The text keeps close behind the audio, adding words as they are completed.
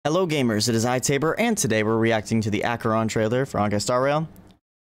Hello gamers, it is I, Tabor, and today we're reacting to the Acheron trailer for Honkai Star Rail.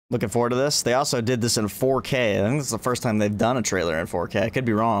 Looking forward to this. They also did this in 4K. I think this is the first time they've done a trailer in 4K. I could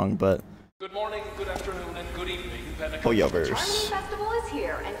be wrong, but... Good morning, good afternoon, and good evening. Hoyoverse.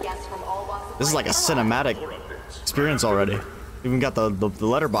 This is like a cinematic experience already. Even got the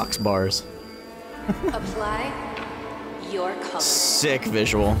letterbox bars. Apply your color. Sick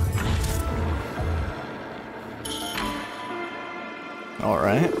visual.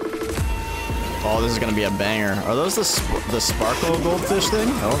 Alright. Oh, this is gonna be a banger. Are those the Sparkle goldfish thing?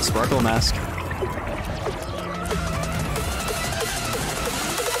 Oh, Sparkle mask.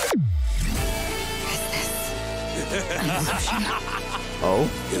 Oh?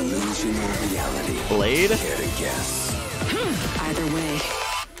 Illusion or reality? Blade? Care to guess? Either way,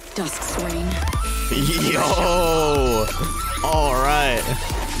 Dusk's reign. Yo! Alright.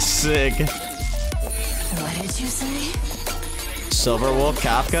 Sick. What did you say? Silver Wolf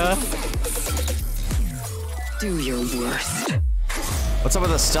Kafka? Do your worst. What's up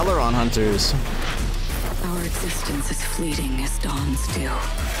with the Stellaron Hunters? Our existence is fleeting as dawn's do.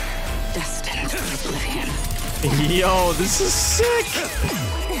 Destined for oblivion. Yo, this is sick!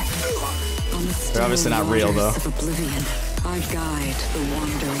 On the They're obviously not real, though. of oblivion, I guide the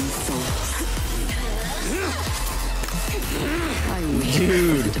wandering souls. I weep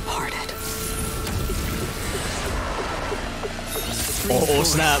for the departed. Oh,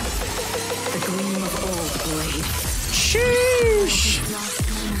 snap. The gleam of old blade. Sheesh!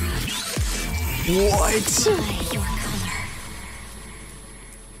 What?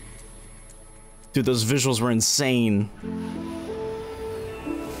 Dude, those visuals were insane.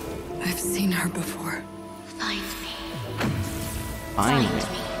 I've seen her before. Find me. Find me.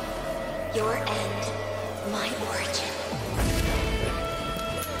 Your end, my origin.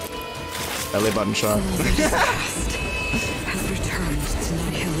 Belly button shot. Has returned to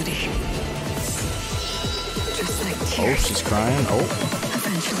nihility. Just like Oh, tears she's crying. Oh.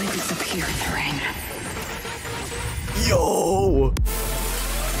 eventually disappear in the rain. Yo!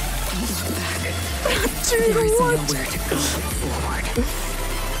 Look back. Dude, There is what? nowhere to go but forward.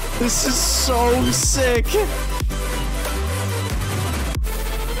 This is so sick!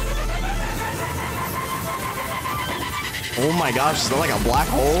 Oh my gosh, is that like a black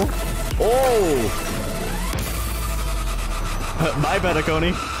hole? Oh! Bye,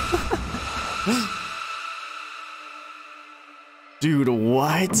 Betaconi. Dude,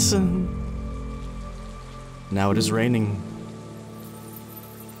 what? Now it is raining.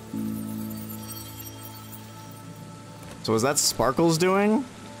 So is that Sparkle's doing?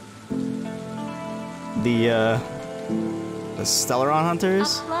 The Stellaron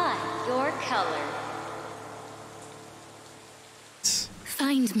Hunters? Apply your color.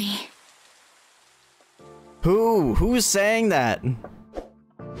 Find me. Who's saying that?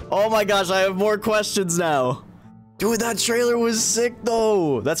 Oh my gosh, I have more questions now. Dude, that trailer was sick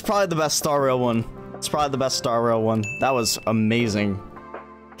though. That's probably the best Star Rail one. It's probably the best Star Rail one. That was amazing.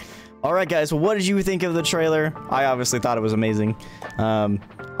 Alright guys, what did you think of the trailer? I obviously thought it was amazing.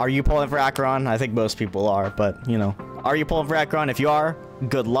 Are you pulling for Acheron? I think most people are, but you know. Are you pulling for Acheron? If you are,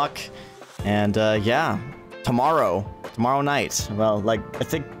 good luck. And yeah, tomorrow night. Well, like, I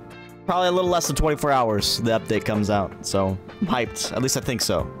think probably a little less than 24 hours, the update comes out. So, I'm hyped. At least I think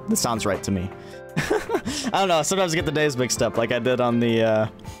so. This sounds right to me. I don't know, sometimes I get the days mixed up, like I did on the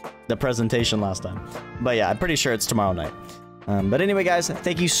presentation last time. But yeah, I'm pretty sure it's tomorrow night. But anyway, guys,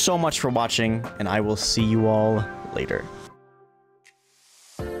 thank you so much for watching, and I will see you all later.